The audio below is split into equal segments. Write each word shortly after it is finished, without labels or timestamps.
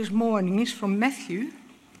This morning is from Matthew,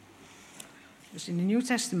 it's in the New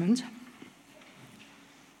Testament.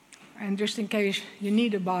 And just in case you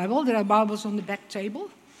need a Bible, there are Bibles on the back table,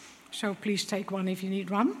 so please take one if you need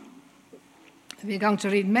one. We're going to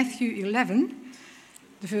read Matthew 11,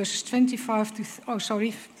 the verses 25 to...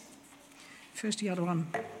 first the other one.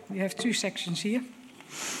 We have two sections here.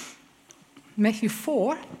 Matthew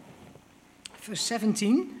 4, verse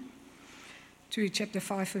 17, to chapter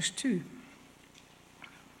 5, verse 2.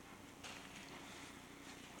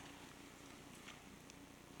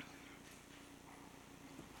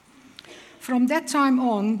 From that time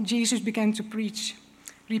on, Jesus began to preach,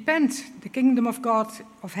 "Repent, the kingdom of God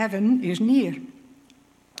of heaven is near."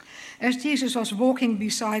 As Jesus was walking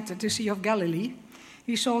beside the Sea of Galilee,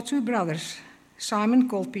 he saw two brothers, Simon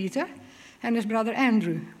called Peter and his brother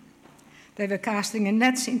Andrew. They were casting a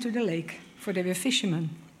net into the lake, for they were fishermen.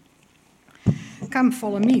 "Come,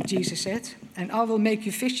 follow me," Jesus said, "and I will make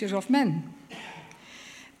you fishers of men."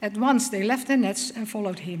 At once they left their nets and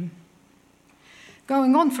followed him.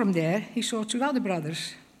 Going on from there, he saw two other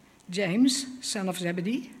brothers, James, son of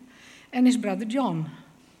Zebedee, and his brother John.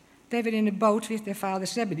 They were in a boat with their father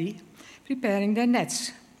Zebedee, preparing their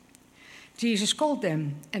nets. Jesus called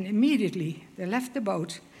them, and immediately they left the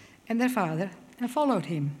boat and their father and followed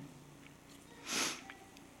him.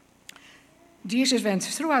 Jesus went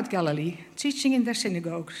throughout Galilee, teaching in their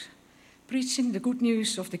synagogues, preaching the good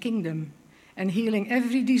news of the kingdom, and healing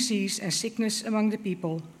every disease and sickness among the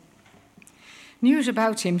people. News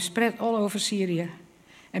about him spread all over Syria,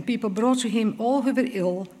 and people brought to him all who were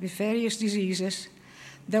ill with various diseases,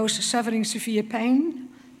 those suffering severe pain,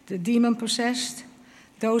 the demon-possessed,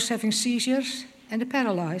 those having seizures, and the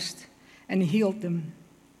paralyzed, and he healed them.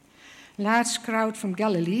 Large crowd from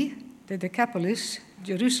Galilee, the Decapolis,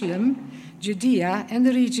 Jerusalem, Judea, and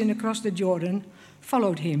the region across the Jordan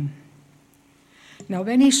followed him. Now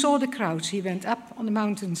when he saw the crowds, he went up on the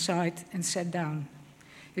mountainside and sat down.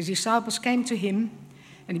 His disciples came to him,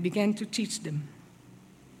 and he began to teach them.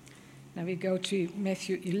 Now we go to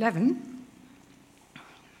Matthew 11.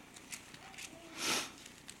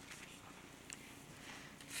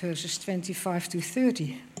 Verses 25 to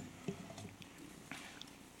 30.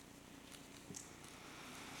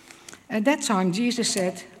 At that time Jesus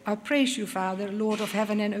said, "I praise you, Father, Lord of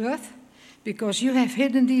heaven and earth, because you have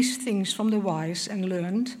hidden these things from the wise and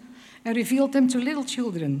learned, and revealed them to little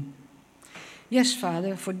children. Yes,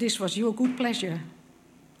 Father, for this was your good pleasure.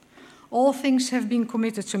 All things have been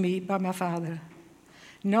committed to me by my Father.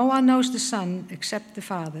 No one knows the Son except the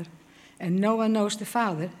Father, and no one knows the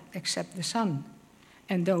Father except the Son,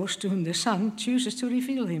 and those to whom the Son chooses to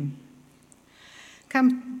reveal him.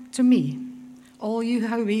 Come to me, all you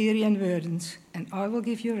who are weary and burdened, and I will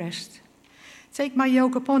give you rest. Take my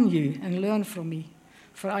yoke upon you and learn from me,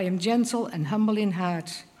 for I am gentle and humble in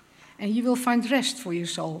heart, and you will find rest for your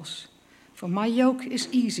souls. For my yoke is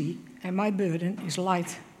easy and my burden is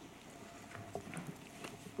light."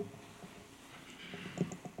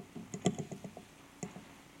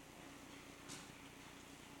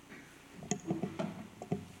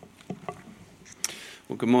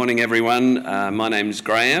 Well, good morning, everyone. My name's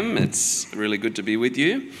Graham. It's really good to be with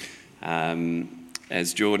you.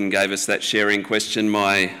 As Jordan gave us that sharing question,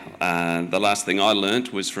 the last thing I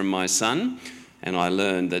learnt was from my son, and I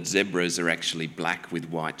learned that zebras are actually black with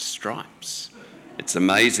white stripes. It's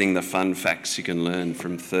amazing the fun facts you can learn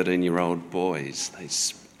from 13-year-old boys. They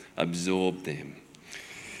absorb them.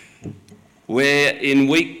 We're in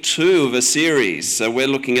week 2 of a series, so we're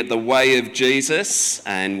looking at the way of Jesus,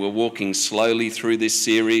 and we're walking slowly through this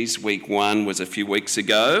series. Week 1 was a few weeks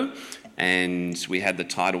ago, and we had the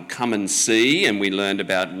title Come and See, and we learned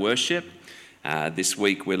about worship. This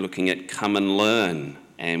week we're looking at Come and Learn,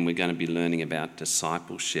 and we're going to be learning about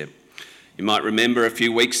discipleship. You might remember a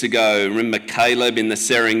few weeks ago, remember Caleb in the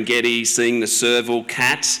Serengeti seeing the serval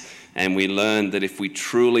cat, and we learned that if we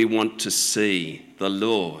truly want to see the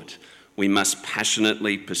Lord, we must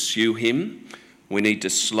passionately pursue him. We need to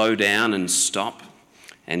slow down and stop,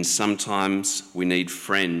 and sometimes we need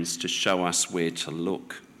friends to show us where to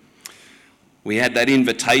look. We had that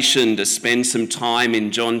invitation to spend some time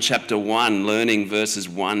in John chapter 1, learning verses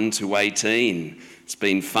 1 to 18. It's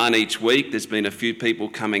been fun each week. There's been a few people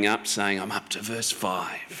coming up saying, "I'm up to verse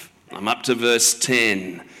 5. I'm up to verse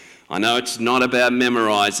 10. I know it's not about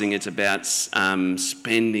memorising, it's about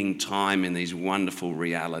spending time in these wonderful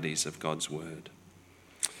realities of God's Word.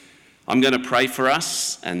 I'm going to pray for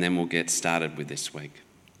us, and then we'll get started with this week.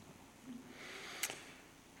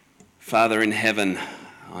 Father in heaven,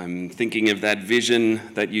 I'm thinking of that vision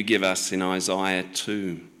that you give us in Isaiah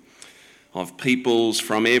 2. of peoples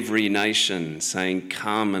from every nation saying,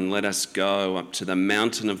 "Come and let us go up to the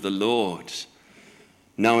mountain of the Lord,"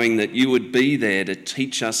 knowing that you would be there to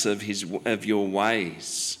teach us of your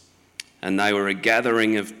ways. And they were a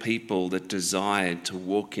gathering of people that desired to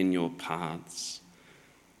walk in your paths.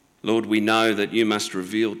 Lord, we know that you must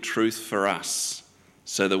reveal truth for us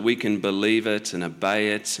so that we can believe it and obey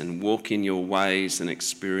it and walk in your ways and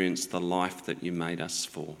experience the life that you made us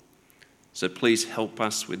for. So please help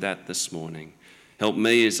us with that this morning. Help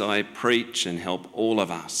me as I preach, and help all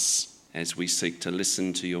of us as we seek to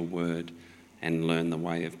listen to your word and learn the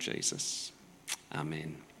way of Jesus.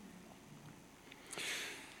 Amen.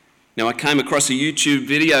 Now, I came across a YouTube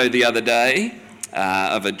video the other day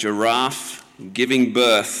of a giraffe giving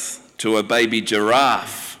birth to a baby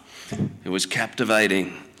giraffe. It was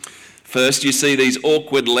captivating. First, you see these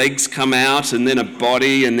awkward legs come out, and then a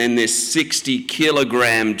body, and then this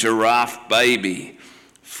 60-kilogram giraffe baby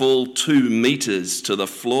fall 2 meters to the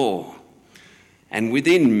floor. And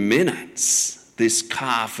within minutes, this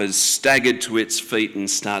calf has staggered to its feet and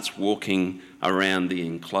starts walking around the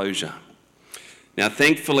enclosure. Now,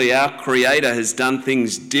 thankfully, our Creator has done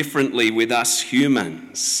things differently with us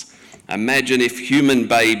humans. Imagine if human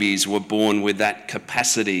babies were born with that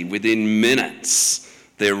capacity. Within minutes,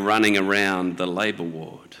 they're running around the labour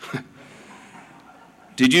ward.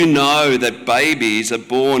 Did you know that babies are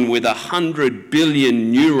born with 100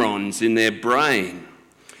 billion neurons in their brain?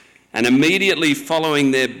 And immediately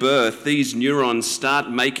following their birth, these neurons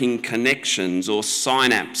start making connections or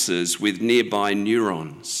synapses with nearby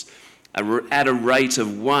neurons at a rate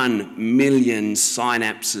of 1 million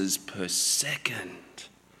synapses per second.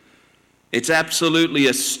 It's absolutely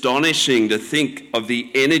astonishing to think of the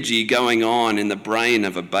energy going on in the brain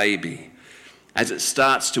of a baby as it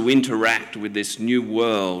starts to interact with this new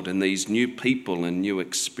world and these new people and new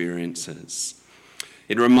experiences.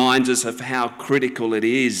 It reminds us of how critical it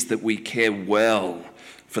is that we care well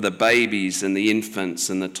for the babies and the infants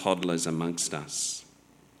and the toddlers amongst us.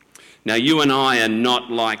 Now, you and I are not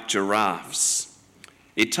like giraffes.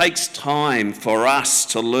 It takes time for us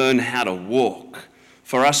to learn how to walk,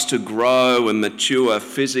 for us to grow and mature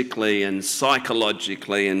physically and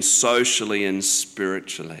psychologically and socially and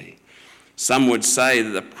spiritually. Some would say that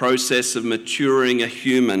the process of maturing a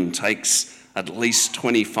human takes at least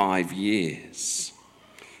 25 years.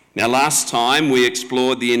 Now, last time we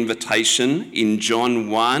explored the invitation in John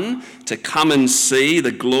 1 to come and see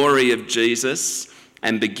the glory of Jesus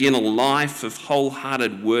and begin a life of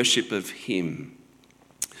wholehearted worship of him.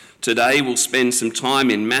 Today we'll spend some time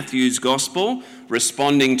in Matthew's Gospel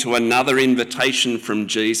responding to another invitation from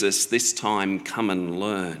Jesus, this time, come and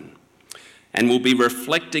learn. And we'll be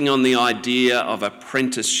reflecting on the idea of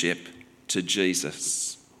apprenticeship to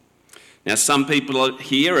Jesus. Now, some people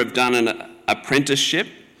here have done an apprenticeship.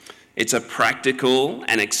 It's a practical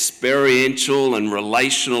and experiential and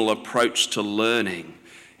relational approach to learning.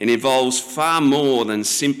 It involves far more than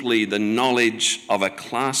simply the knowledge of a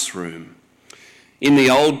classroom. In the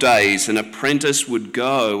old days, an apprentice would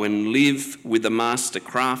go and live with the master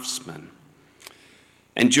craftsman.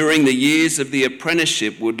 And during the years of the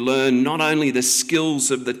apprenticeship would learn not only the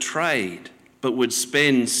skills of the trade, but would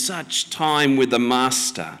spend such time with the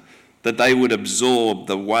master that they would absorb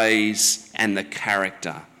the ways and the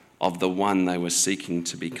character of the one they were seeking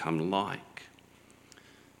to become like.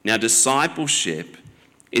 Now, discipleship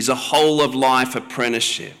is a whole of life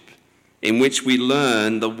apprenticeship in which we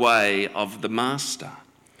learn the way of the master.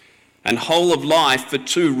 And whole of life for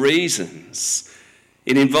 2 reasons.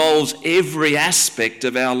 It involves every aspect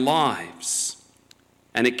of our lives,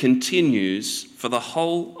 and it continues for the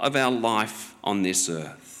whole of our life on this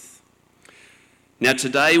earth. Now,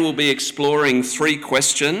 today we'll be exploring 3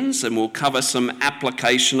 questions, and we'll cover some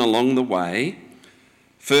application along the way.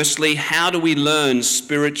 Firstly, how do we learn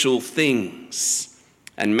spiritual things?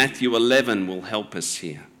 And Matthew 11 will help us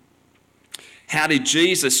here. How did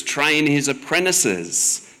Jesus train his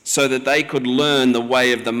apprentices so that they could learn the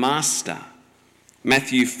way of the master?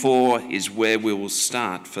 Matthew 4 is where we will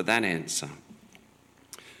start for that answer.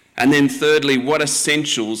 And then thirdly, what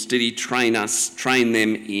essentials did he train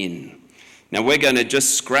them in? Now, we're going to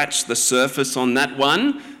just scratch the surface on that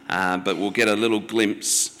one, but we'll get a little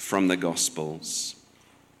glimpse from the Gospels.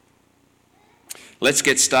 Let's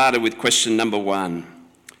get started with question number 1.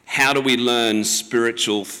 How do we learn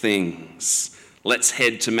spiritual things? Let's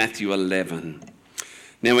head to Matthew 11.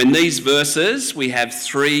 Now, in these verses, we have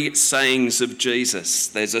 3 sayings of Jesus.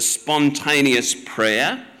 There's a spontaneous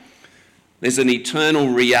prayer, there's an eternal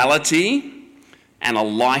reality, and a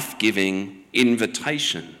life-giving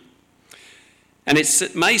invitation. And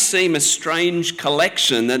it may seem a strange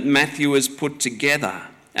collection that Matthew has put together,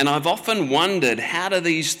 and I've often wondered, how do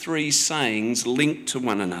these three sayings link to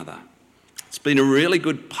one another? It's been a really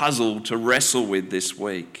good puzzle to wrestle with this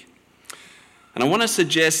week. And I want to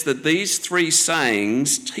suggest that these three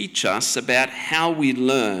sayings teach us about how we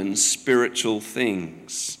learn spiritual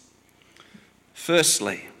things.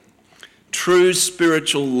 Firstly, true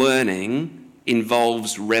spiritual learning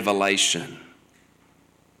involves revelation.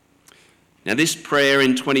 Now, this prayer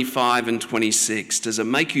in 25 and 26, does it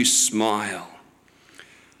make you smile?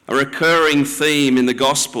 A recurring theme in the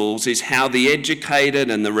Gospels is how the educated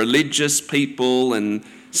and the religious people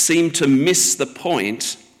seem to miss the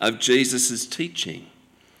point of Jesus' teaching.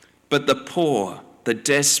 But the poor, the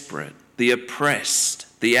desperate, the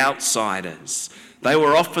oppressed, the outsiders, they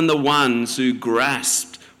were often the ones who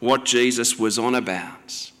grasped what Jesus was on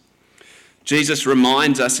about. Jesus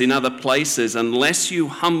reminds us in other places, unless you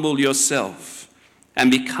humble yourself and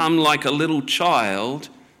become like a little child,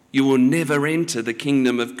 you will never enter the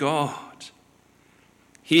kingdom of God.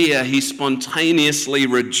 Here he spontaneously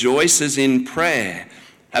rejoices in prayer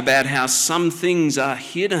about how some things are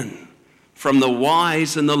hidden from the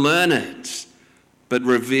wise and the learned, but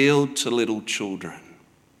revealed to little children.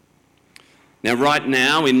 Now, right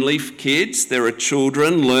now in Leaf Kids, there are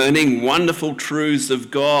children learning wonderful truths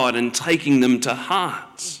of God and taking them to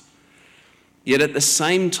heart. Yet at the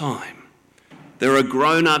same time, there are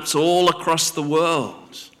grown-ups all across the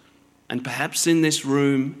world, and perhaps in this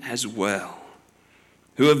room as well,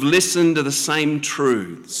 who have listened to the same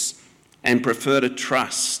truths and prefer to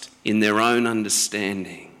trust in their own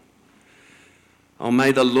understanding. Oh,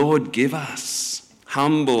 may the Lord give us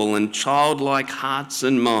humble and childlike hearts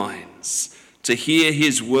and minds to hear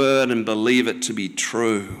his word and believe it to be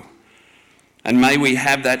true. And may we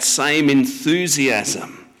have that same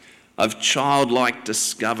enthusiasm of childlike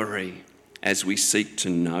discovery as we seek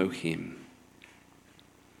to know him.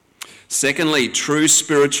 Secondly, true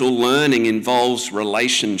spiritual learning involves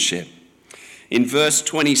relationship. In verse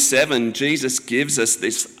 27, Jesus gives us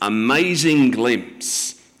this amazing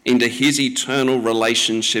glimpse into his eternal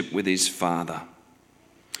relationship with his Father.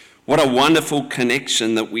 What a wonderful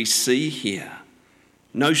connection that we see here.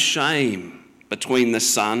 No shame between the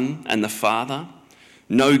Son and the Father,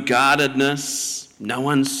 no guardedness, no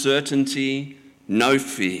uncertainty, no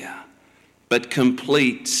fear, but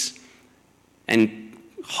complete and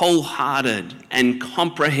wholehearted and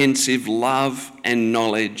comprehensive love and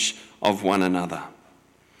knowledge of one another.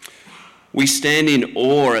 We stand in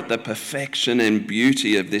awe at the perfection and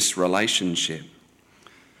beauty of this relationship.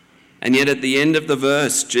 And yet at the end of the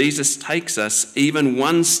verse, Jesus takes us even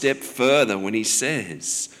one step further when he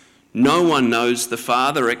says, "No one knows the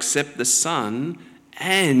Father except the Son,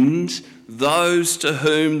 and those to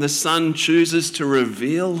whom the Son chooses to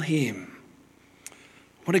reveal him."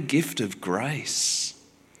 What a gift of grace,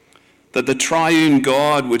 that the triune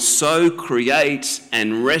God would so create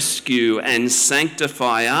and rescue and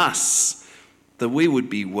sanctify us that we would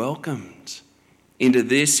be welcomed into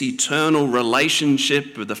this eternal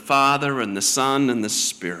relationship with the Father and the Son and the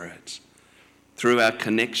Spirit through our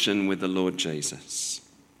connection with the Lord Jesus.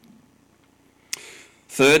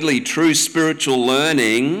 Thirdly, true spiritual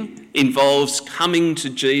learning involves coming to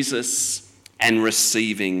Jesus and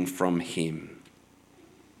receiving from him.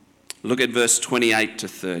 Look at verse 28 to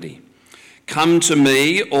 30. "Come to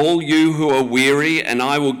me, all you who are weary, and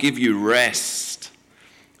I will give you rest.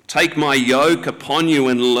 Take my yoke upon you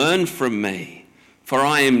and learn from me, for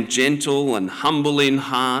I am gentle and humble in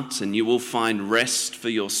heart, and you will find rest for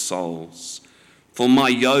your souls. For my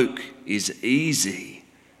yoke is easy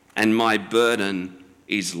and my burden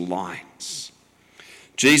is light."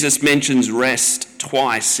 Jesus mentions rest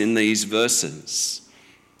twice in these verses.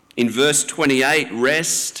 In verse 28,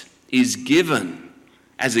 rest is given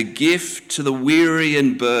as a gift to the weary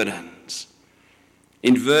and burdened.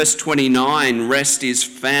 In verse 29, rest is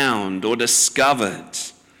found or discovered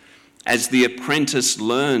as the apprentice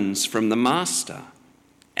learns from the master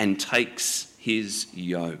and takes his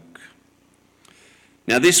yoke.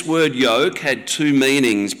 Now, this word yoke had two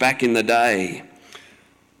meanings back in the day.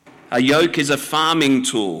 A yoke is a farming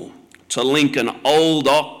tool to link an old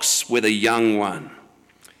ox with a young one.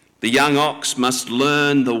 The young ox must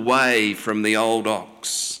learn the way from the old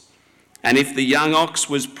ox. And if the young ox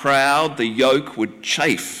was proud, the yoke would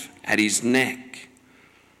chafe at his neck.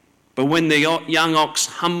 But when the young ox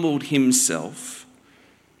humbled himself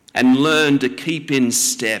and learned to keep in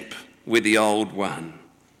step with the old one,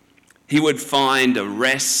 he would find a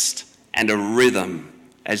rest and a rhythm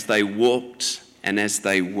as they walked and as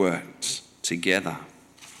they worked together.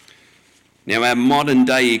 Now, our modern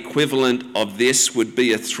day equivalent of this would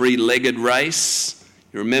be a three-legged race.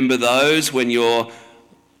 You remember those when you're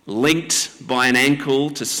linked by an ankle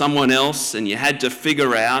to someone else, and you had to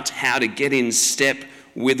figure out how to get in step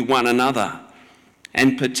with one another.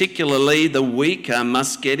 And particularly the weaker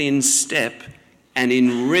must get in step and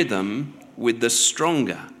in rhythm with the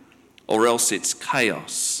stronger, or else it's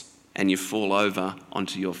chaos and you fall over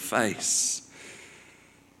onto your face.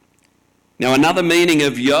 Now, another meaning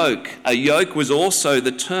of yoke, a yoke was also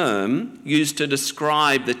the term used to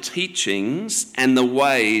describe the teachings and the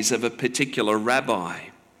ways of a particular rabbi.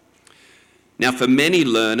 Now, for many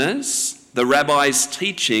learners, the rabbi's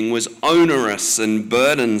teaching was onerous and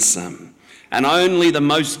burdensome, and only the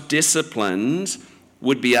most disciplined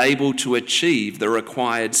would be able to achieve the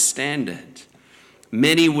required standard.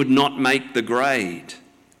 Many would not make the grade.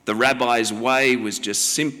 The rabbi's way was just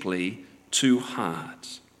simply too hard.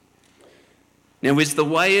 Now, is the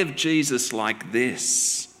way of Jesus like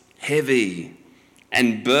this, heavy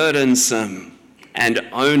and burdensome and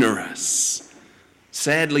onerous?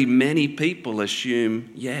 Sadly, many people assume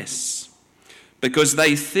yes, because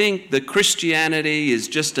they think that Christianity is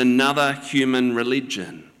just another human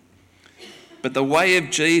religion. But the way of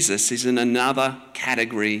Jesus is in another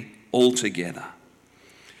category altogether.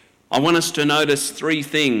 I want us to notice three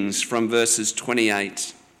things from verses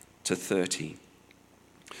 28 to 30.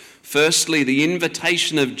 Firstly, the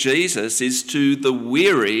invitation of Jesus is to the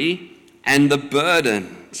weary and the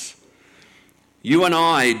burdened. You and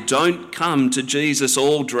I don't come to Jesus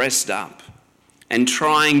all dressed up and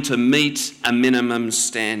trying to meet a minimum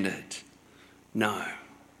standard. No.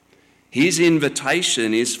 His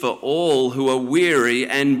invitation is for all who are weary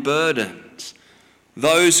and burdened,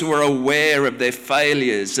 those who are aware of their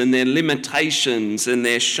failures and their limitations and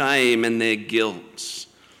their shame and their guilt.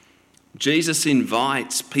 Jesus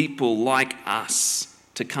invites people like us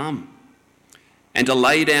to come and to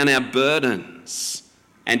lay down our burdens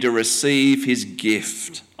and to receive his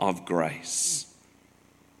gift of grace.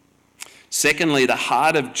 Secondly, the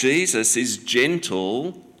heart of Jesus is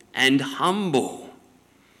gentle and humble.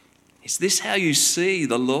 Is this how you see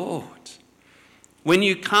the Lord? When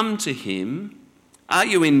you come to him, are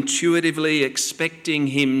you intuitively expecting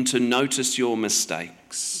him to notice your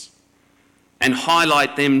mistakes and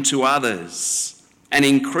highlight them to others and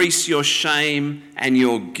increase your shame and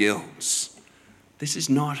your guilt? This is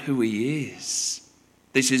not who he is.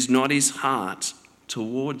 This is not his heart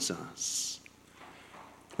towards us.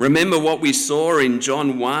 Remember what we saw in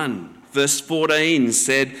John 1, verse 14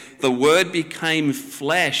 said, "The Word became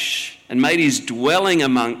flesh and made his dwelling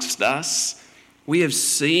amongst us. We have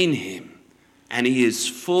seen him, and he is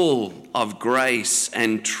full of grace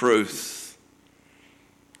and truth."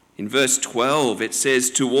 In verse 12, it says,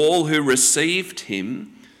 "To all who received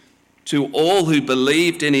him, to all who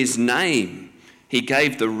believed in his name, he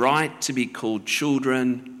gave the right to be called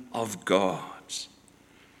children of God."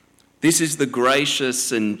 This is the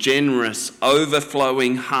gracious and generous,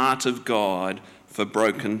 overflowing heart of God for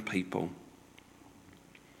broken people.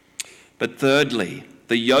 But thirdly,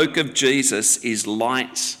 the yoke of Jesus is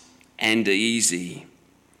light and easy.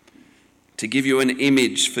 To give you an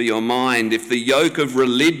image for your mind, if the yoke of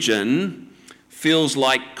religion feels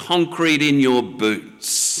like concrete in your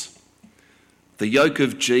boots, the yoke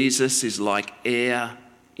of Jesus is like air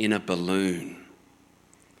in a balloon.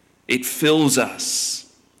 It fills us,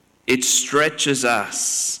 it stretches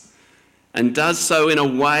us, and does so in a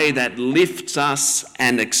way that lifts us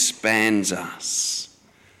and expands us.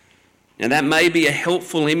 Now, that may be a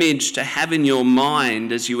helpful image to have in your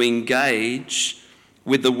mind as you engage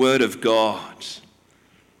with the Word of God,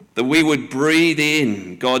 that we would breathe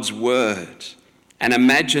in God's Word and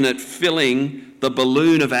imagine it filling the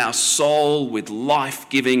balloon of our soul with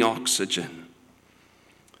life-giving oxygen.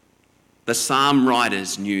 The psalm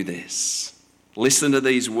writers knew this. Listen to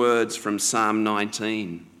these words from Psalm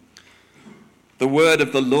 19. "The word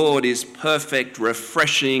of the Lord is perfect,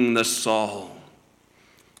 refreshing the soul.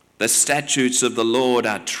 The statutes of the Lord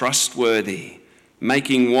are trustworthy,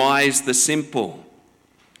 making wise the simple.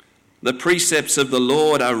 The precepts of the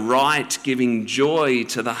Lord are right, giving joy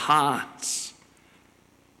to the heart.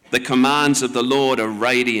 The commands of the Lord are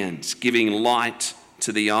radiant, giving light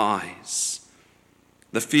to the eyes.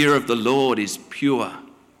 The fear of the Lord is pure,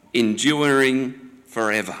 enduring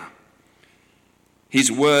forever.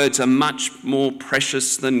 His words are much more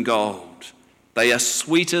precious than gold. They are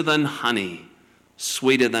sweeter than honey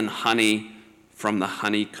from the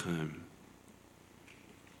honeycomb."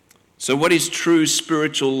 So what is true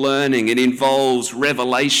spiritual learning? It involves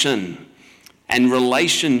revelation and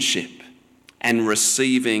relationship and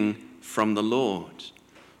receiving from the Lord.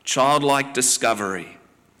 Childlike discovery,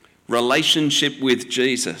 relationship with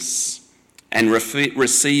Jesus, and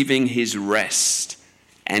receiving his rest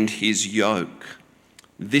and his yoke.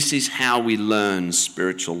 This is how we learn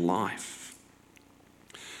spiritual life.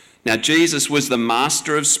 Now, Jesus was the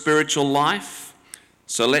master of spiritual life,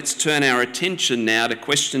 so let's turn our attention now to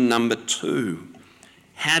question number 2.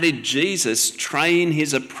 How did Jesus train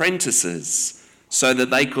his apprentices so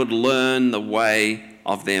that they could learn the way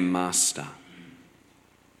of their master?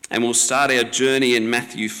 And we'll start our journey in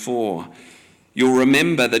Matthew 4. You'll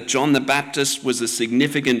remember that John the Baptist was a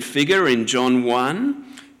significant figure in John 1,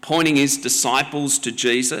 pointing his disciples to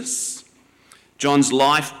Jesus. John's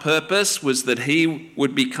life purpose was that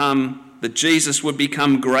Jesus would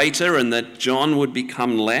become greater and that John would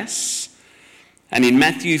become less. And in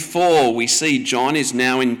Matthew 4, we see John is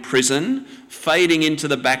now in prison, fading into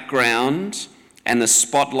the background, and the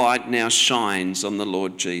spotlight now shines on the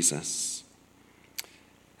Lord Jesus.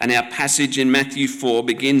 And our passage in Matthew 4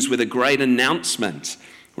 begins with a great announcement.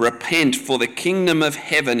 Repent, for the kingdom of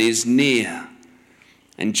heaven is near.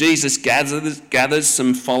 And Jesus gathers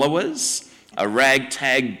some followers, a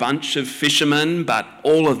ragtag bunch of fishermen, but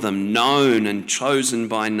all of them known and chosen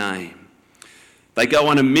by name. They go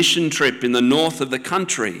on a mission trip in the north of the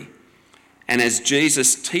country, and as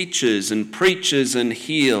Jesus teaches and preaches and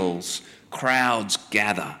heals, crowds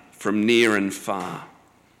gather from near and far.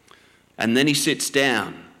 And then he sits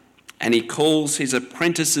down and he calls his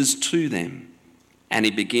apprentices to them and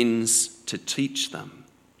he begins to teach them.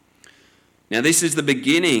 Now, this is the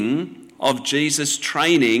beginning of Jesus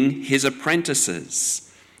training his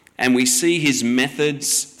apprentices, and we see his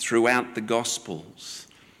methods throughout the Gospels.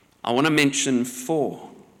 I want to mention 4.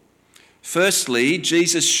 Firstly,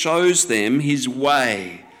 Jesus shows them his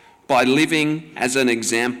way by living as an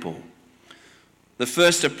example. The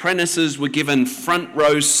first apprentices were given front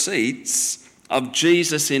row seats of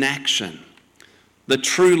Jesus in action. The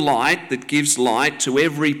true light that gives light to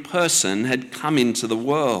every person had come into the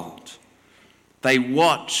world. They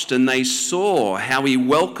watched and they saw how he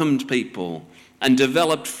welcomed people and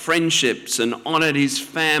developed friendships and honoured his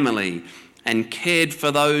family and cared for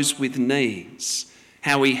those with needs,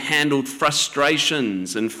 how he handled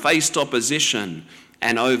frustrations and faced opposition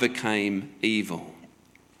and overcame evil.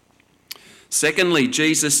 Secondly,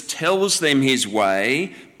 Jesus tells them his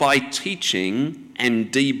way by teaching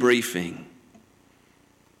and debriefing.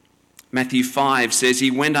 Matthew 5 says he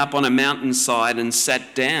went up on a mountainside and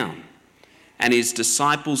sat down, and his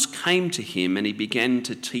disciples came to him and he began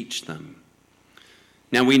to teach them.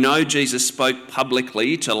 Now, we know Jesus spoke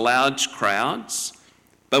publicly to large crowds,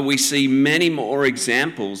 but we see many more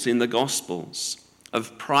examples in the Gospels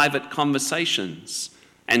of private conversations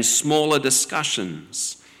and smaller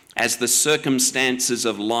discussions as the circumstances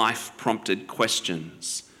of life prompted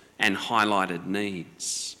questions and highlighted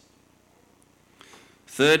needs.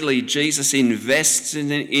 Thirdly, Jesus invests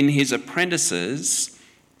in his apprentices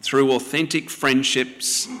through authentic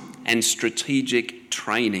friendships and strategic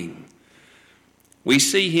training. We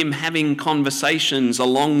see him having conversations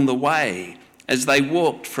along the way as they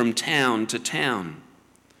walked from town to town.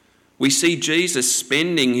 We see Jesus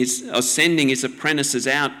sending his apprentices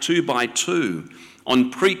out 2 by 2 on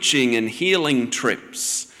preaching and healing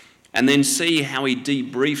trips, and then see how he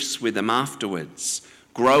debriefs with them afterwards,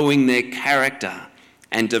 growing their character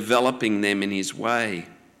and developing them in his way.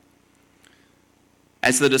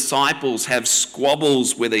 As the disciples have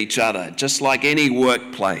squabbles with each other, just like any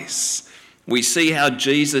workplace, we see how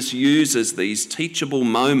Jesus uses these teachable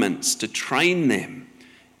moments to train them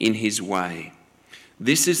in his way.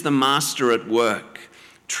 This is the master at work,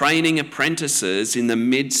 training apprentices in the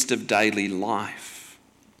midst of daily life.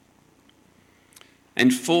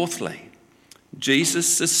 And fourthly,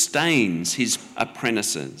 Jesus sustains his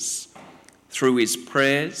apprentices through his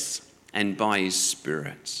prayers and by his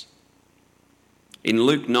Spirit. In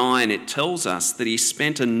Luke 9, it tells us that he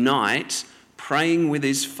spent a night praying with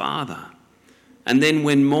his Father. And then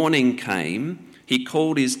when morning came, he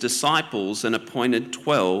called his disciples and appointed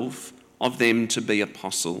 12 of them to be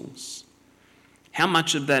apostles. How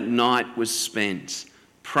much of that night was spent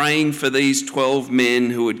praying for these 12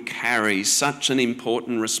 men who would carry such an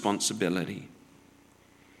important responsibility?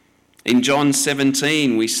 In John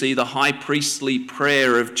 17, we see the high priestly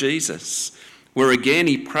prayer of Jesus, where again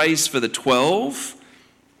he prays for the 12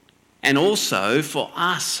 and also for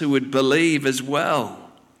us who would believe as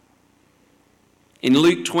well. In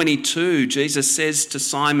Luke 22, Jesus says to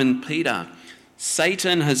Simon Peter,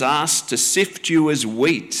 "Satan has asked to sift you as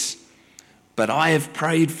wheat, but I have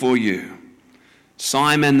prayed for you,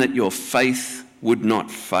 Simon, that your faith would not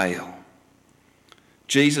fail."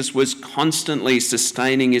 Jesus was constantly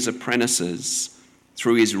sustaining his apprentices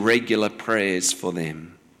through his regular prayers for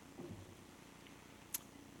them.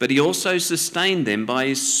 But he also sustained them by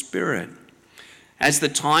his Spirit. As the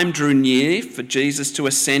time drew near for Jesus to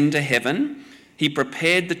ascend to heaven, he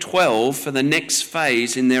prepared the 12 for the next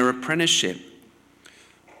phase in their apprenticeship.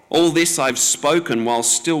 All this I've spoken while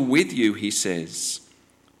still with you, he says.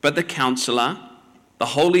 But the Counselor, the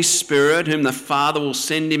Holy Spirit, whom the Father will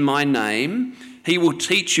send in my name, he will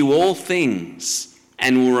teach you all things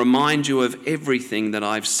and will remind you of everything that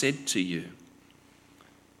I've said to you.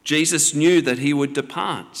 Jesus knew that he would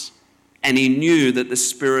depart, and he knew that the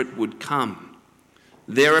Spirit would come.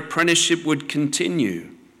 Their apprenticeship would continue,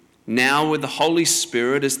 now with the Holy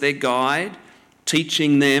Spirit as their guide,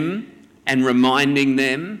 teaching them and reminding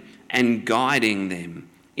them and guiding them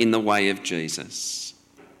in the way of Jesus.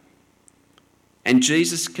 And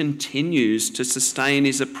Jesus continues to sustain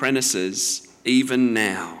his apprentices even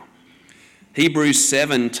now. Hebrews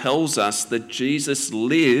 7 tells us that Jesus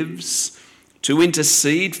lives to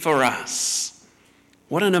intercede for us.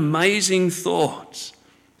 What an amazing thought.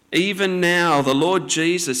 Even now, the Lord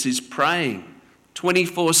Jesus is praying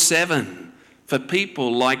 24/7 for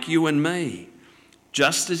people like you and me,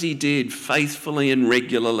 just as he did faithfully and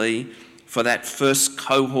regularly for that first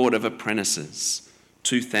cohort of apprentices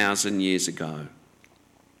 2,000 years ago.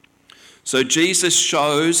 So Jesus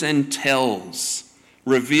shows and tells,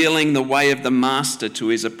 revealing the way of the Master to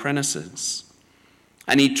his apprentices.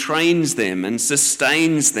 And he trains them and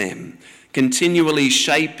sustains them, continually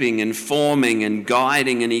shaping and forming and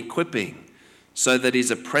guiding and equipping, so that his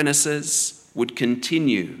apprentices would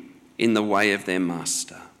continue in the way of their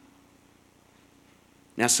Master.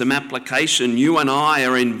 Now, some application. You and I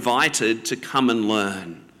are invited to come and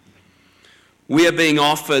learn. We are being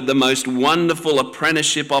offered the most wonderful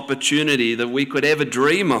apprenticeship opportunity that we could ever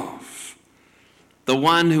dream of. The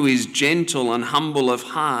one who is gentle and humble of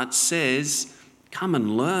heart says, come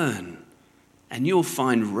and learn, and you'll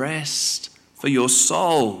find rest for your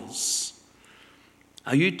souls.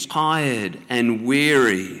 Are you tired and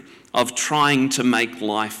weary of trying to make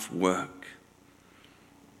life work?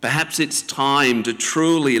 Perhaps it's time to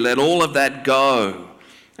truly let all of that go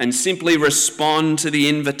and simply respond to the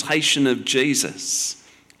invitation of Jesus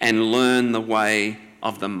and learn the way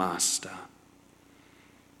of the Master.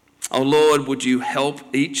 Oh Lord, would you help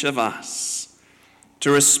each of us to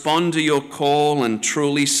respond to your call and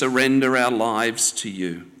truly surrender our lives to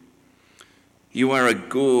you. You are a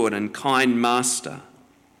good and kind Master.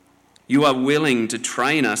 You are willing to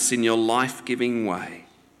train us in your life-giving way.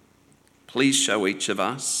 Please show each of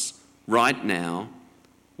us right now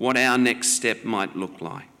what our next step might look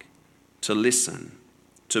like: to listen,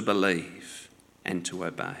 to believe, and to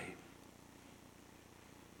obey.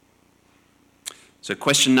 So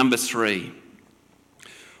question number 3.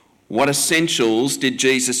 What essentials did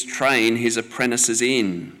Jesus train his apprentices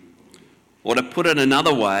in? Or to put it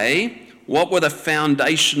another way, what were the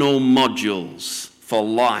foundational modules for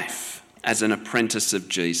life as an apprentice of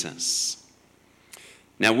Jesus?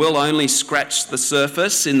 Now, we'll only scratch the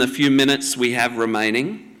surface in the few minutes we have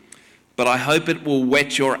remaining, but I hope it will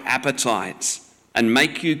whet your appetite and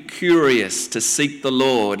make you curious to seek the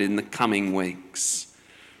Lord in the coming weeks.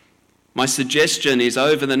 My suggestion is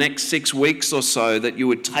over the next 6 weeks or so that you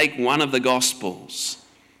would take one of the Gospels,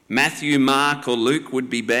 Matthew, Mark, or Luke would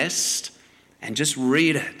be best, and just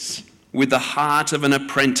read it with the heart of an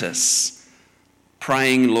apprentice,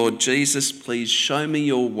 praying, Lord Jesus, please show me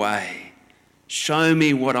your way. Show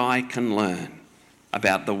me what I can learn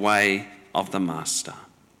about the way of the Master.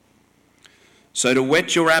 So to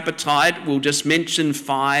whet your appetite, we'll just mention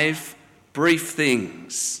 5 brief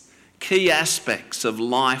things, key aspects of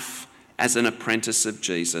life as an apprentice of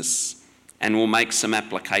Jesus, and we'll make some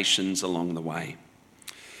applications along the way.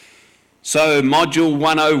 So, Module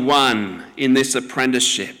 101 in this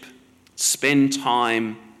apprenticeship, spend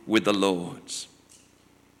time with the Lord.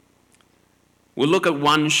 We'll look at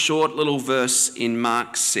one short little verse in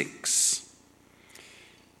Mark 6.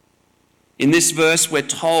 In this verse, we're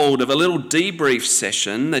told of a little debrief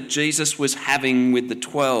session that Jesus was having with the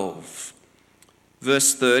 12.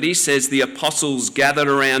 Verse 30 says, the apostles gathered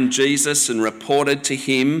around Jesus and reported to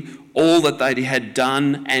him all that they had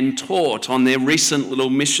done and taught on their recent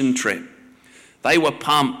little mission trip. They were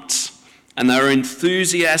pumped and they were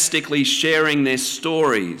enthusiastically sharing their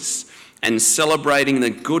stories and celebrating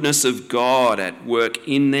the goodness of God at work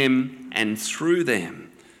in them and through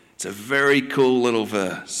them. It's a very cool little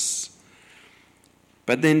verse.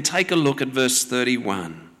 But then take a look at verse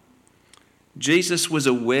 31. Jesus was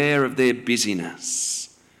aware of their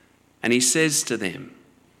busyness, and he says to them,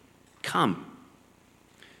 come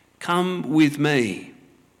with me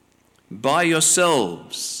by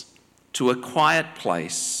yourselves to a quiet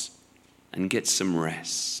place and get some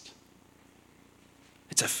rest.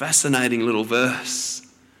 It's a fascinating little verse.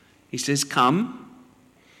 He says, come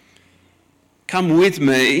Come with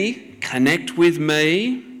me, connect with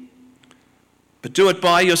me, but do it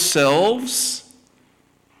by yourselves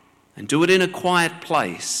and do it in a quiet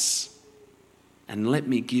place, and let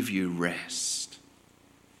me give you rest.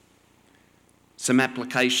 Some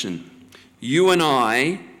application. You and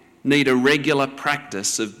I need a regular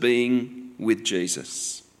practice of being with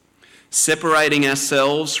Jesus, separating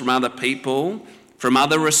ourselves from other people, from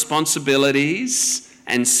other responsibilities,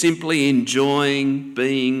 and simply enjoying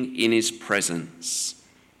being in his presence.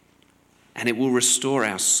 And it will restore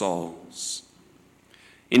our souls.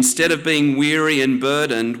 Instead of being weary and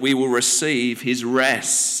burdened, we will receive his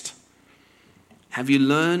rest. Have you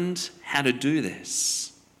learned how to do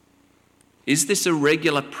this? Is this a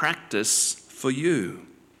regular practice for you?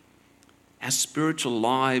 Our spiritual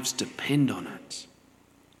lives depend on it.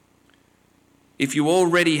 If you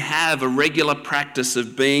already have a regular practice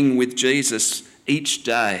of being with Jesus each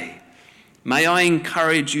day, may I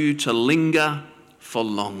encourage you to linger for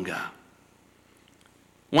longer.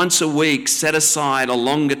 Once a week, set aside a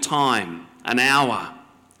longer time, an hour,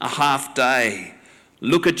 a half day.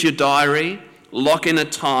 Look at your diary, lock in a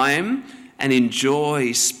time, and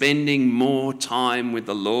enjoy spending more time with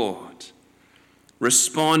the Lord.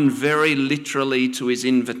 Respond very literally to his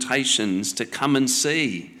invitations to come and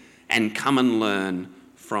see and come and learn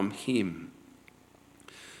from him.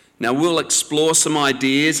 Now, we'll explore some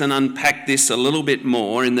ideas and unpack this a little bit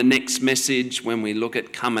more in the next message when we look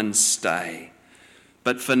at come and stay.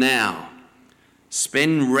 But for now,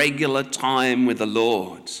 spend regular time with the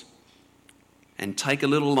Lord and take a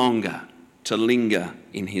little longer to linger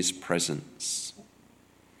in his presence.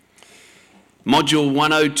 Module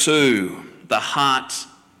 102, the heart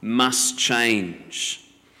must change.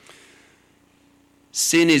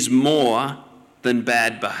 Sin is more than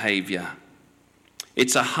bad behaviour.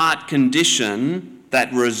 It's a heart condition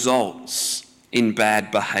that results in bad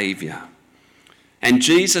behaviour. And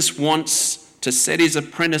Jesus wants to set his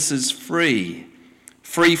apprentices free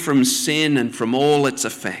from sin and from all its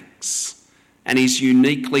effects. And he's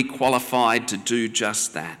uniquely qualified to do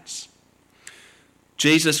just that.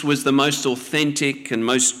 Jesus was the most authentic and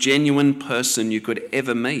most genuine person you could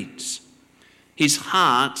ever meet. His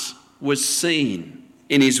heart was seen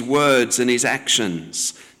in his words and his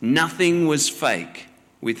actions. Nothing was fake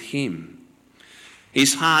with him.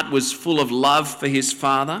 His heart was full of love for his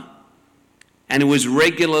Father, and it was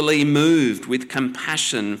regularly moved with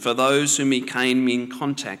compassion for those whom he came in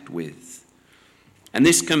contact with. And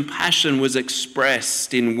this compassion was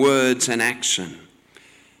expressed in words and action.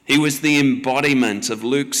 He was the embodiment of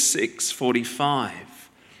Luke 6:45.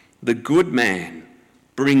 The good man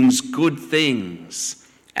brings good things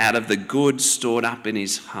out of the good stored up in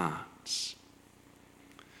his heart.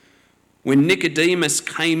 When Nicodemus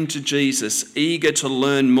came to Jesus, eager to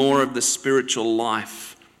learn more of the spiritual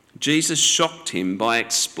life, Jesus shocked him by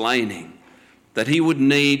explaining that he would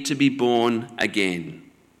need to be born again.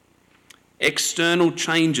 External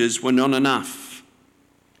changes were not enough.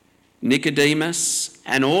 Nicodemus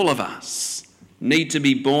and all of us need to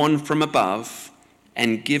be born from above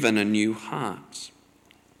and given a new heart.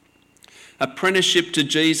 Apprenticeship to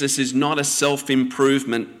Jesus is not a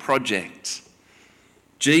self-improvement project.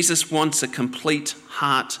 Jesus wants a complete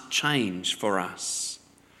heart change for us.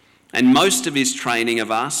 And most of his training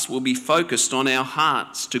of us will be focused on our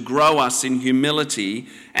hearts to grow us in humility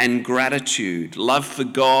and gratitude, love for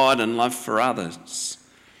God and love for others.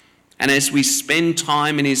 And as we spend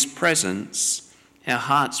time in his presence, our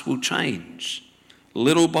hearts will change,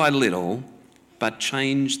 little by little, but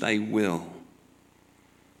change they will.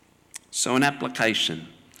 So an application,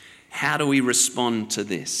 how do we respond to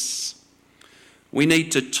this? We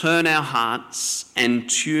need to turn our hearts and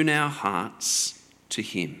tune our hearts to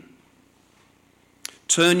him.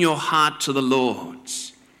 Turn your heart to the Lord.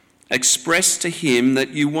 Express to him that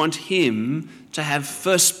you want him to have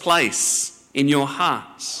first place in your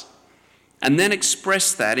hearts. And then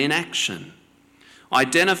express that in action.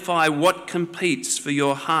 Identify what competes for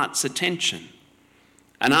your heart's attention.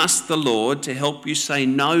 And ask the Lord to help you say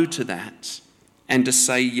no to that and to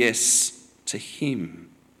say yes to him.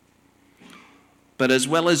 But as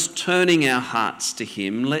well as turning our hearts to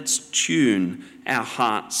him, let's tune our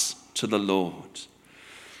hearts to the Lord.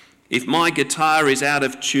 If my guitar is out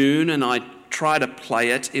of tune and I try to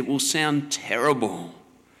play it, it will sound terrible.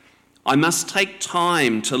 I must take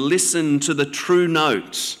time to listen to the true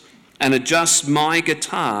notes and adjust my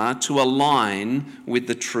guitar to align with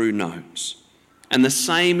the true notes. And the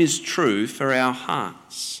same is true for our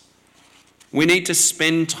hearts. We need to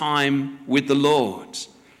spend time with the Lord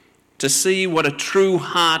to see what a true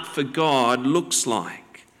heart for God looks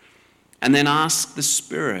like, and then ask the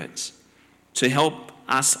Spirit to help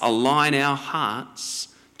us align our hearts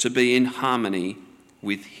to be in harmony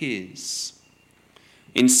with his.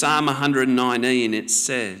 In Psalm 119 it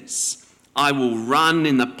says, "I will run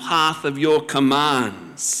in the path of your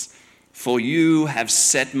commands, for you have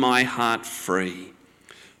set my heart free,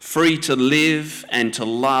 free to live and to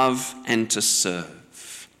love and to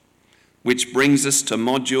serve." Which brings us to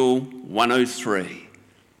module 103,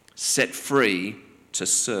 set free to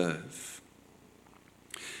serve.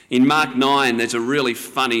 In Mark 9, there's a really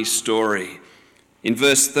funny story. In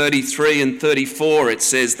verse 33 and 34, it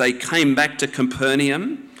says, "They came back to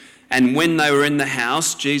Capernaum, and when they were in the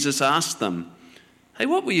house, Jesus asked them, 'Hey,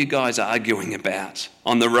 what were you guys arguing about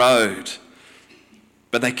on the road?'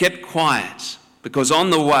 But they kept quiet, because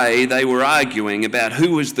on the way they were arguing about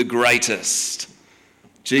who was the greatest."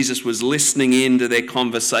 Jesus was listening in to their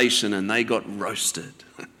conversation and they got roasted.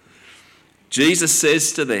 Jesus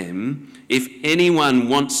says to them, "If anyone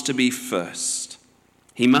wants to be first,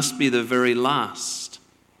 he must be the very last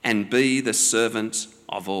and be the servant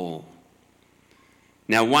of all."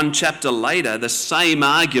 Now, one chapter later, the same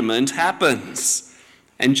argument happens,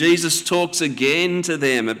 and Jesus talks again to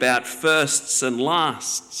them about firsts and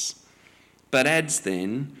lasts, but adds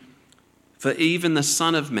then, "For even the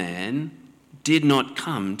Son of Man did not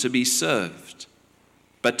come to be served,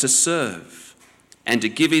 but to serve and to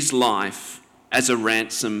give his life as a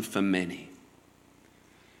ransom for many."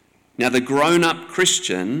 Now, the grown-up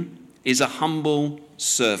Christian is a humble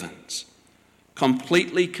servant,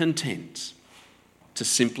 completely content to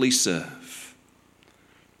simply serve.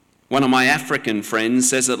 One of my African friends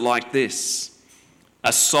says it like this: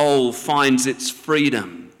 "A soul finds its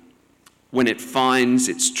freedom when it finds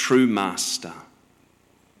its true master."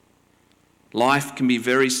 Life can be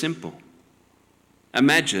very simple.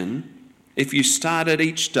 Imagine if you started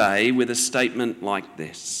each day with a statement like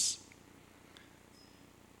this: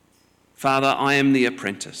 "Father, I am the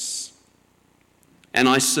apprentice, and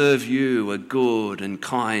I serve you, a good and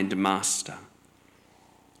kind master.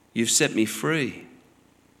 You've set me free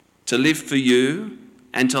to live for you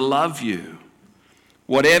and to love you.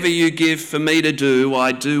 Whatever you give for me to do,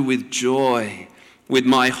 I do with joy, with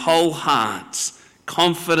my whole heart,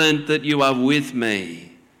 confident that you are with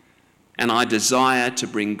me, and I desire to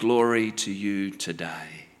bring glory to you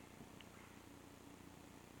today."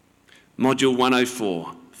 Module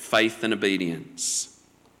 104, Faith and Obedience.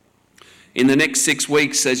 In the next 6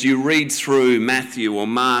 weeks, as you read through Matthew or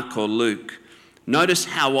Mark or Luke, notice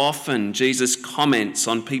how often Jesus comments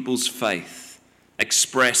on people's faith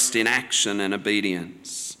expressed in action and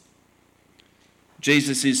obedience.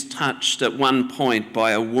 Jesus is touched at one point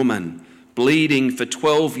by a woman bleeding for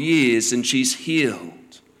 12 years and she's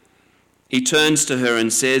healed. He turns to her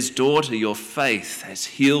and says, "Daughter, your faith has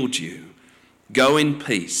healed you. Go in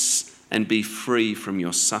peace and be free from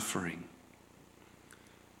your suffering."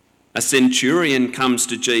 A centurion comes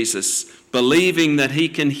to Jesus, believing that he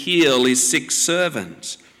can heal his sick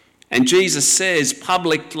servant. And Jesus says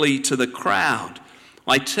publicly to the crowd,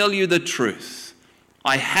 "I tell you the truth,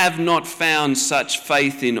 I have not found such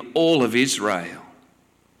faith in all of Israel."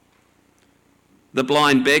 The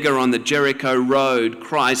blind beggar on the Jericho road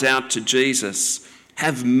cries out to Jesus,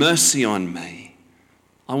 "Have mercy on me.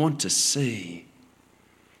 I want to see."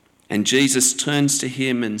 And Jesus turns to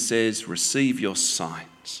him and says, "Receive your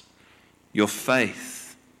sight. Your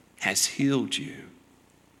faith has healed you."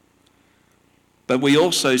 But we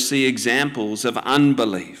also see examples of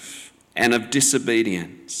unbelief and of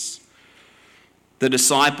disobedience. The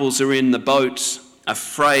disciples are in the boat,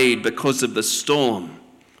 afraid because of the storm.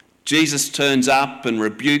 Jesus turns up and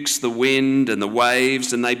rebukes the wind and the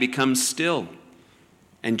waves, and they become still.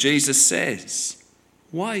 And Jesus says,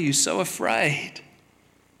 "Why are you so afraid?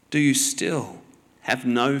 Do you still have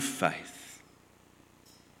no faith?"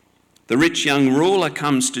 The rich young ruler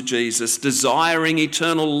comes to Jesus, desiring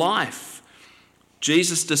eternal life.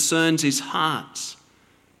 Jesus discerns his heart,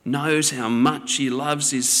 knows how much he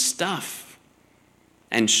loves his stuff,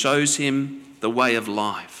 and shows him the way of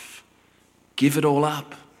life. Give it all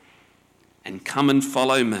up and come and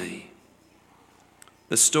follow me.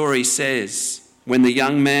 The story says, when the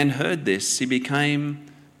young man heard this, he became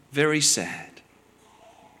very sad,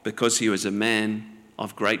 because he was a man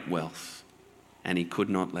of great wealth and he could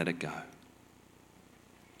not let it go.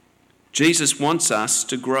 Jesus wants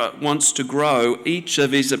to grow each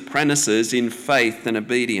of his apprentices in faith and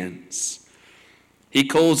obedience. He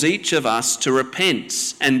calls each of us to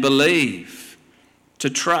repent and believe, to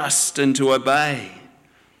trust and to obey.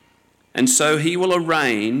 And so he will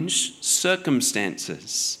arrange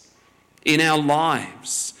circumstances in our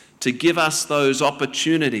lives to give us those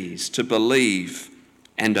opportunities to believe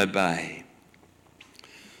and obey.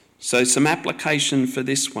 So some application for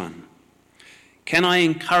this one. Can I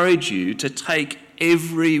encourage you to take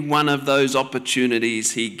every one of those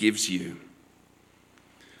opportunities he gives you?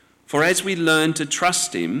 For as we learn to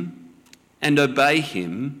trust him and obey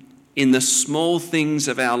him in the small things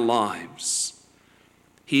of our lives,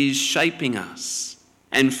 he is shaping us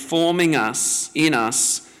and forming in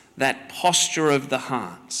us that posture of the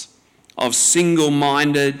heart of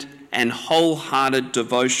single-minded and wholehearted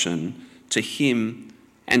devotion to him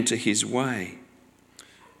and to his way.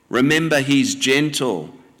 Remember, he's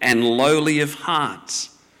gentle and lowly of heart.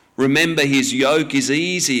 Remember, his yoke is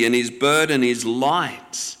easy and his burden is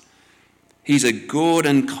light. He's a good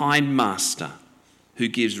and kind master who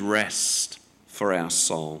gives rest for our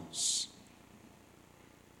souls.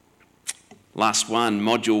 Last one,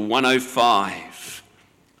 module 105,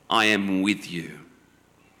 I am with you.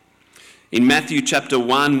 In Matthew chapter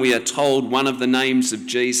 1, we are told one of the names of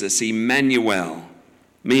Jesus, Emmanuel,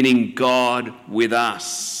 meaning God with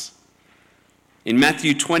us. In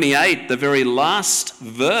Matthew 28, the very last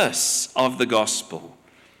verse of the gospel,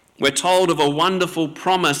 we're told of a wonderful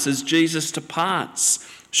promise as Jesus departs.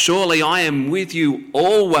 Surely I am with you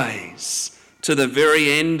always to the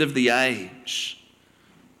very end of the age.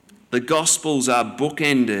 The Gospels are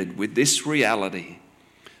bookended with this reality.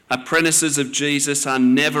 Apprentices of Jesus are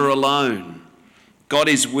never alone. God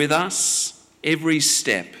is with us every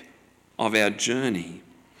step of our journey.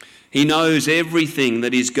 He knows everything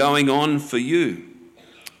that is going on for you.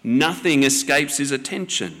 Nothing escapes his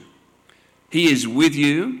attention. He is with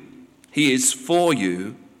you, he is for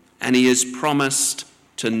you, and he has promised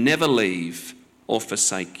to never leave or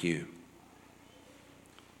forsake you.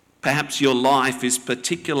 Perhaps your life is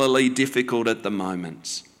particularly difficult at the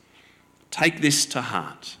moment. Take this to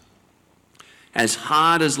heart. As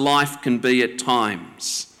hard as life can be at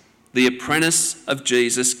times, the apprentice of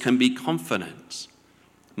Jesus can be confident.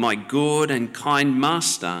 My good and kind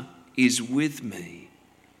master is with me,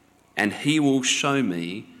 and he will show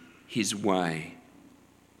me his way.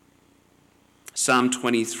 Psalm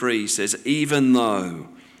 23 says, even though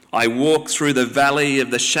I walk through the valley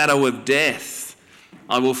of the shadow of death,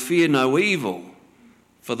 I will fear no evil,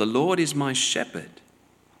 for the Lord is my shepherd,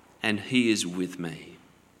 and he is with me.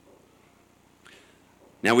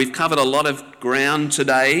 Now, we've covered a lot of ground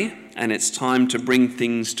today, and it's time to bring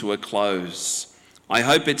things to a close. I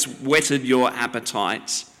hope it's whetted your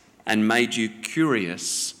appetite and made you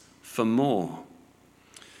curious for more.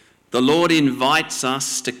 The Lord invites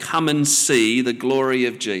us to come and see the glory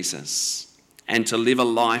of Jesus and to live a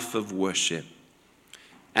life of worship.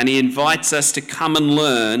 And he invites us to come and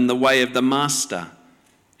learn the way of the Master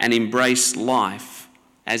and embrace life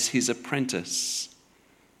as his apprentice.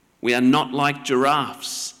 We are not like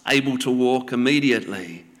giraffes, able to walk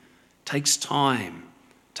immediately. Takes time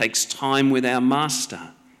with our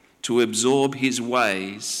Master to absorb his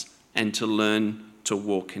ways and to learn to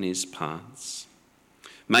walk in his paths.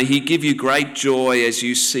 May he give you great joy as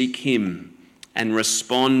you seek him and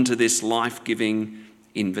respond to this life-giving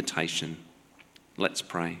invitation. Let's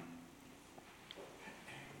pray.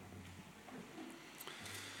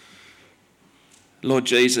 Lord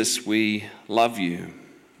Jesus, we love you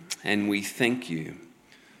and we thank you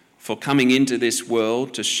for coming into this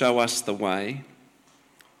world to show us the way,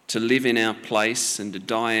 to live in our place and to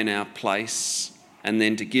die in our place, and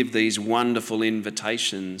then to give these wonderful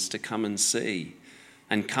invitations to come and see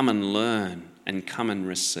and come and learn and come and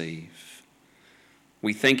receive.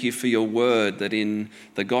 We thank you for your word, that in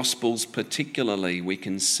the Gospels particularly we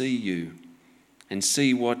can see you and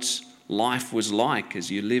see what life was like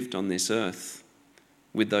as you lived on this earth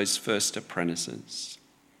with those first apprentices.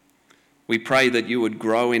 We pray that you would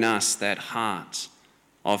grow in us that heart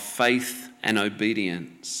of faith and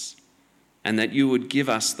obedience, and that you would give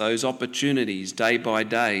us those opportunities day by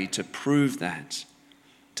day to prove that,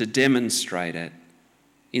 to demonstrate it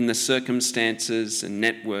in the circumstances and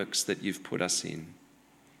networks that you've put us in.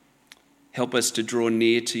 Help us to draw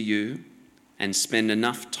near to you and spend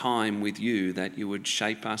enough time with you that you would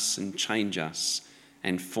shape us and change us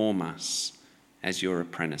and form us as your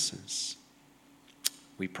apprentices.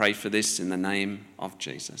 We pray for this in the name of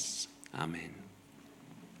Jesus. Amen.